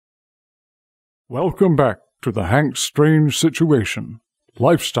Welcome back to the Hank Strange Situation,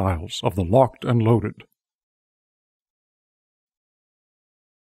 Lifestyles of the Locked and Loaded.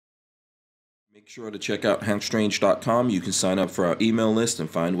 Make sure to check out hankstrange.com. You can sign up for our email list and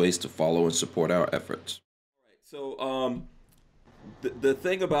find ways to follow and support our efforts. All right, so the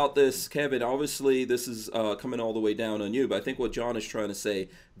thing about this, Kevin, obviously this is coming all the way down on you, but I think what John is trying to say,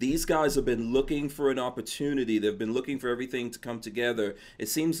 these guys have been looking for an opportunity. They've been looking for everything to come together. It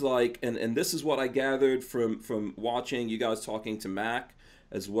seems like, and this is what I gathered from watching you guys talking to Mac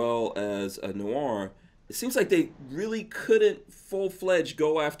as well as Noir. It seems like they really couldn't full-fledged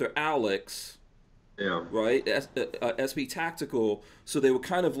go after Alex. Yeah. Right? SB Tactical. So they were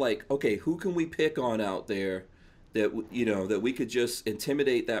kind of like, okay, who can we pick on out there that, you know, that we could just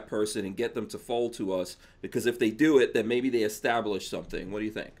intimidate that person and get them to fold to us? Because if they do it, then maybe they establish something. What do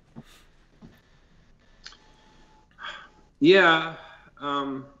you think? Yeah.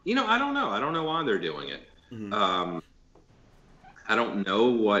 You know, I don't know. I don't know why they're doing it. Mm-hmm. I don't know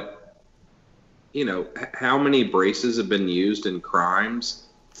what, you know, how many braces have been used in crimes.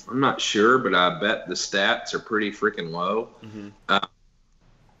 I'm not sure, but I bet the stats are pretty freaking low. Mm-hmm.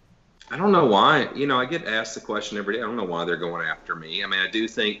 I don't know why. You know, I get asked the question every day. I don't know why they're going after me. I mean, I do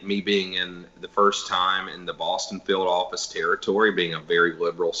think me being in the first time in the Boston field office territory, being a very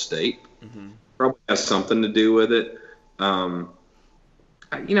liberal state, Mm-hmm. probably has something to do with it.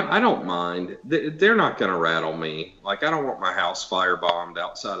 You know, I don't mind. They're not going to rattle me. Like, I don't want my house firebombed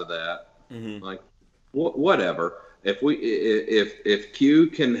outside of that. Mm-hmm. Like, whatever. If Q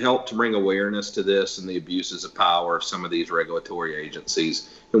can help to bring awareness to this and the abuses of power of some of these regulatory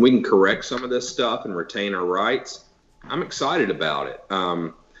agencies, and we can correct some of this stuff and retain our rights, I'm excited about it.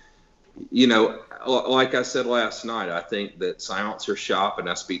 You know, like I said last night, I think that Silencer Shop and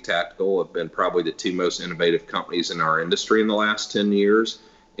SB Tactical have been probably the two most innovative companies in our industry in the last 10 years.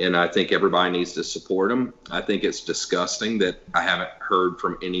 And I think everybody needs to support them. I think it's disgusting that I haven't heard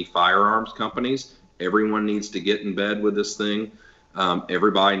from any firearms companies. Everyone needs to get in bed with this thing.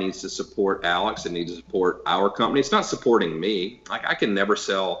 Everybody needs to support Alex and needs to support our company. It's not supporting me. Like, I can never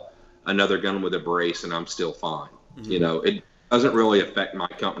sell another gun with a brace and I'm still fine. Mm-hmm. You know, it doesn't really affect my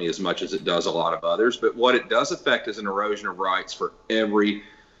company as much as it does a lot of others. But what it does affect is an erosion of rights for every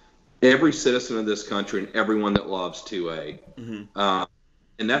citizen of this country and everyone that loves 2A. Mm-hmm.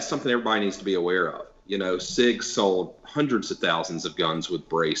 And that's something everybody needs to be aware of. You know, SIG sold hundreds of thousands of guns with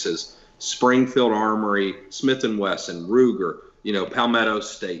braces. Springfield Armory, Smith & Wesson, Ruger, you know, Palmetto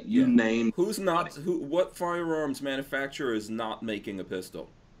State, you name. What firearms manufacturer is not making a pistol?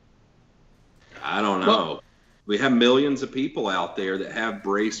 I don't know. Well, we have millions of people out there that have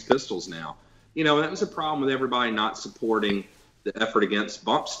braced pistols now. You know, and that was a problem with everybody not supporting the effort against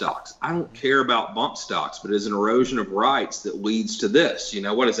bump stocks. I don't care about bump stocks, but it's an erosion of rights that leads to this. You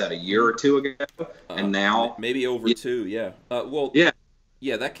know, what is that, a year or two ago? And now maybe over two, yeah.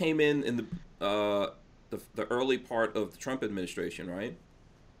 Yeah, that came in the early part of the Trump administration, right?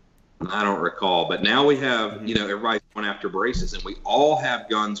 I don't recall, but now we have, you know, everybody's going after braces, and we all have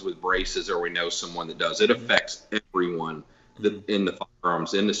guns with braces, or we know someone that does. It affects everyone in the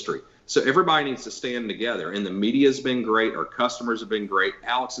firearms industry. So everybody needs to stand together, and the media's been great. Our customers have been great.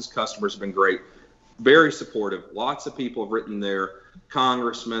 Alex's customers have been great. Very supportive. Lots of people have written their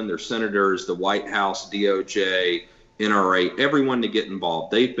congressmen, their senators, the White House, DOJ, NRA, everyone to get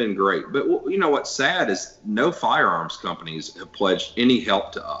involved. They've been great. But you know what's sad is no firearms companies have pledged any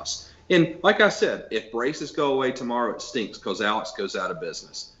help to us. And like I said, if braces go away tomorrow, it stinks because Alex goes out of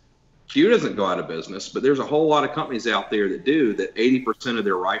business. Q doesn't go out of business, but there's a whole lot of companies out there that do, that 80% of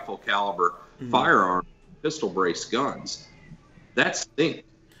their rifle caliber firearm pistol brace guns. That stinks.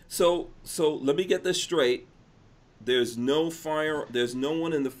 So let me get this straight. There's no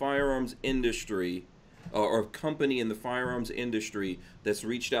one in the firearms industry or company in the firearms industry that's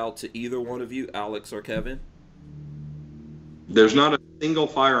reached out to either one of you, Alex or Kevin? There's not a single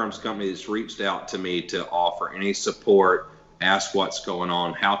firearms company that's reached out to me to offer any support, ask what's going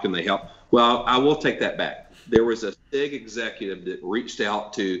on, how can they help. Well, I will take that back. There was a SIG executive that reached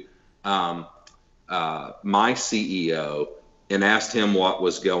out to my CEO and asked him what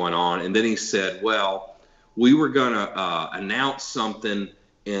was going on. And then he said, well, we were going to announce something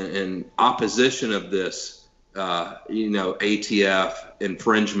in opposition of this, you know, ATF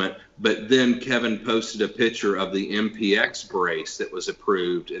infringement. But then Kevin posted a picture of the MPX brace that was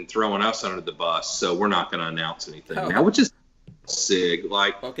approved and throwing us under the bus. So we're not going to announce anything now, which is SIG.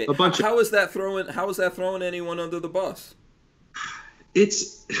 Like, okay, a bunch how is that throwing anyone under the bus?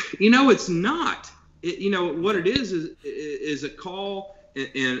 It's, you know, it's not. You know, what it is a call and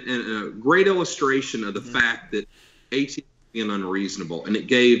a great illustration of the fact that ATF is being unreasonable. And it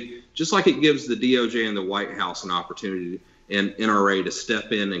gave just like it gives the DOJ and the White House an opportunity and NRA to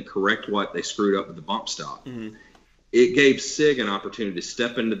step in and correct what they screwed up with the bump stock. It gave SIG an opportunity to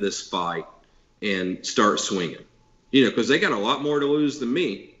step into this fight and start swinging. You know, because they got a lot more to lose than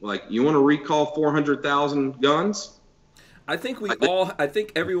me. Like, you want to recall 400,000 guns? I think I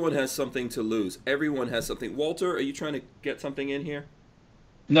think everyone has something to lose. Everyone has something. Walter, are you trying to get something in here?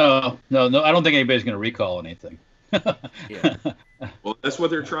 No. I don't think anybody's going to recall anything. Yeah. Well, that's what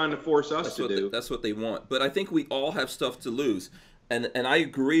they're trying to force us to do. That's what they want. But I think we all have stuff to lose. And I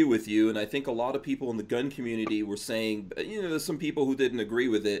agree with you, and I think a lot of people in the gun community were saying, you know, there's some people who didn't agree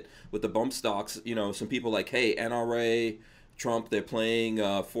with it, with the bump stocks. You know, some people like, hey, NRA, Trump, they're playing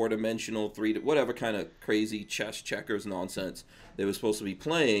four-dimensional, whatever kind of crazy chess checkers nonsense they were supposed to be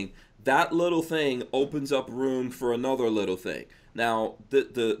playing. That little thing opens up room for another little thing. Now,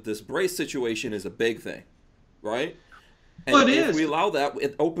 this brace situation is a big thing, right? And well, if we allow that,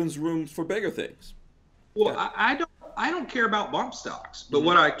 it opens room for bigger things. Well, yeah. I don't care about bump stocks, but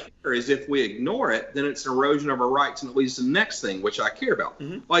what I care is if we ignore it, then it's an erosion of our rights, and it leads to the next thing, which I care about.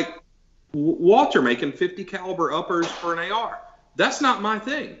 Like Walter making 50 caliber uppers for an AR. That's not my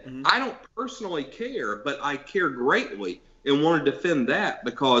thing. I don't personally care, but I care greatly and want to defend that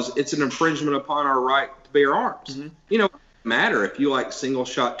because it's an infringement upon our right to bear arms. You know, it doesn't matter if you like single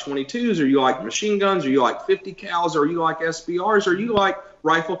shot 22s or you like machine guns or you like 50 cals or you like SBRs or you like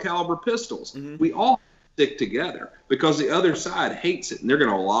rifle caliber pistols. We all stick together because the other side hates it, and they're going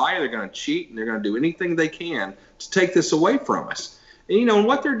to lie, they're going to cheat, and they're going to do anything they can to take this away from us. And you know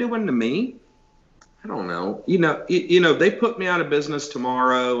what they're doing to me? I don't know. You know, they put me out of business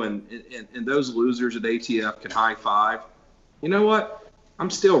tomorrow, and those losers at ATF can high five. You know what? I'm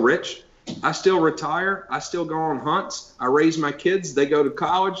still rich. I still retire. I still go on hunts. I raise my kids. They go to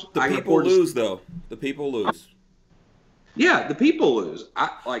college. The people lose, though. The people lose. Yeah, the people lose.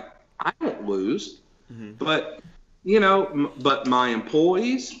 I don't lose. But, you know, but my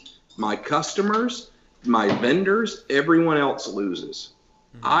employees, my customers, my vendors, everyone else loses.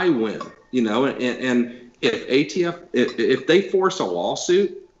 I win, you know, and if ATF, if they force a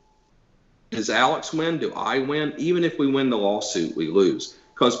lawsuit, does Alex win? Do I win? Even if we win the lawsuit, we lose.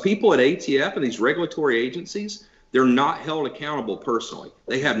 Because people at ATF and these regulatory agencies, they're not held accountable personally.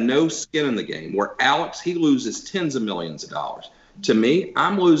 They have no skin in the game. Where Alex, he loses tens of millions of dollars. To me,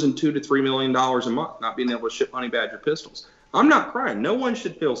 I'm losing $2 to $3 million a month, not being able to ship Honey Badger pistols. I'm not crying. No one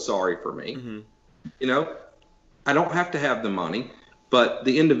should feel sorry for me. You know, I don't have to have the money, but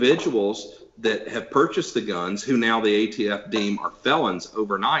the individuals that have purchased the guns, who now the ATF deem are felons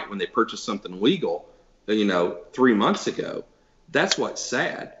overnight when they purchased something legal, you know, 3 months ago, that's what's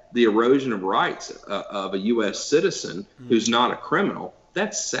sad. The erosion of rights of a U.S. citizen who's not a criminal.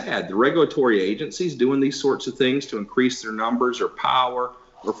 That's sad. The regulatory agencies doing these sorts of things to increase their numbers or power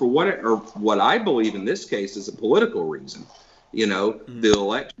or for what I believe in this case is a political reason. You know, the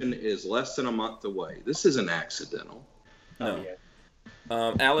election is less than a month away. This isn't accidental. No.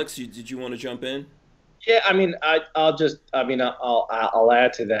 Alex, did you want to jump in? Yeah, I mean, I'll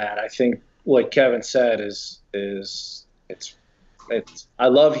add to that. I think what Kevin said is I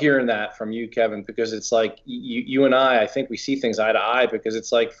love hearing that from you, Kevin, because it's like you and I think we see things eye to eye, because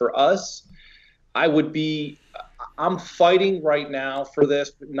it's like for us, I'm fighting right now for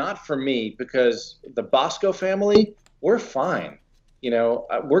this, but not for me, because the Bosco family, we're fine. You know,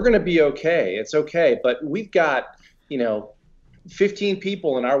 we're going to be okay. It's okay. But we've got, 15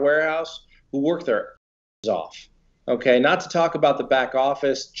 people in our warehouse who work their off. Okay. Not to talk about the back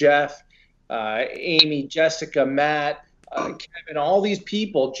office, Jeff, Amy, Jessica, Matt, Kevin, all these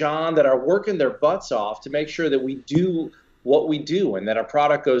people, John, that are working their butts off to make sure that we do what we do and that our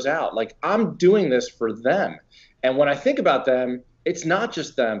product goes out. Like, I'm doing this for them. And when I think about them, it's not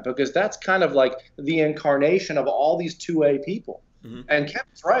just them, because that's kind of like the incarnation of all these 2A people. And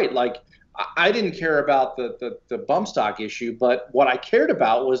Kevin's right. Like, I didn't care about the bump stock issue, but what I cared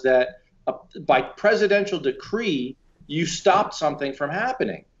about was that by presidential decree, you stopped something from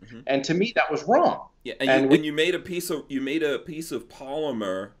happening. And to me, that was wrong. Yeah, and you made a piece of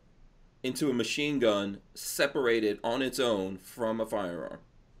polymer into a machine gun separated on its own from a firearm.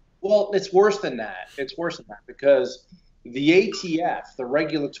 Well, it's worse than that. It's worse than that, because the ATF, the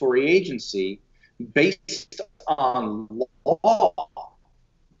regulatory agency, based on law,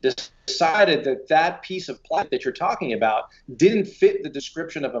 decided that piece of plastic that you're talking about didn't fit the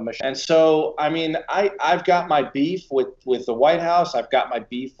description of a machine. And so, I mean, I've got my beef with the White House. I've got my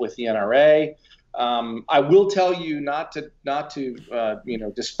beef with the NRA. I will tell you not to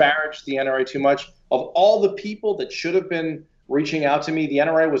disparage the NRA too much. Of all the people that should have been reaching out to me. The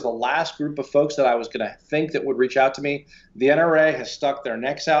NRA was the last group of folks that I was going to think that would reach out to me. The NRA has stuck their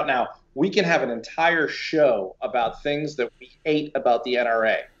necks out. Now, we can have an entire show about things that we hate about the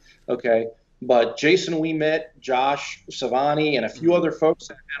NRA, okay? But Jason Ouimet, Josh Savani, and a few other folks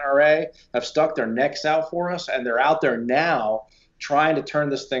at NRA have stuck their necks out for us, and they're out there now trying to turn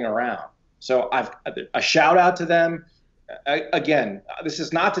this thing around. So a shout out to them. Again, this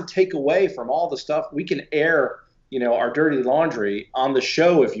is not to take away from all the stuff. We can air, our dirty laundry on the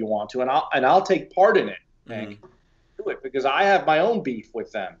show if you want to, and I'll take part in it, Hank. Do it, because I have my own beef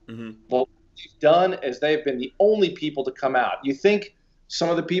with them. But what they've done is they've been the only people to come out. You think some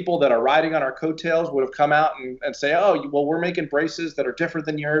of the people that are riding on our coattails would have come out and say, oh, well, we're making braces that are different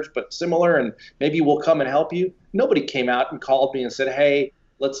than yours but similar, and maybe we'll come and help you? Nobody came out and called me and said, hey,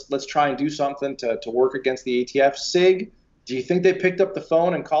 let's try and do something to work against the ATF. SIG, do you think they picked up the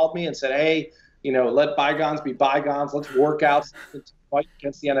phone and called me and said, hey, let bygones be bygones, let's work out to fight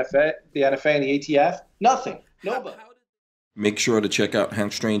against the NFA and the ATF? Nothing. Nobody. Make sure to check out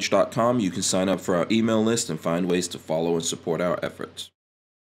hankstrange.com. You can sign up for our email list and find ways to follow and support our efforts.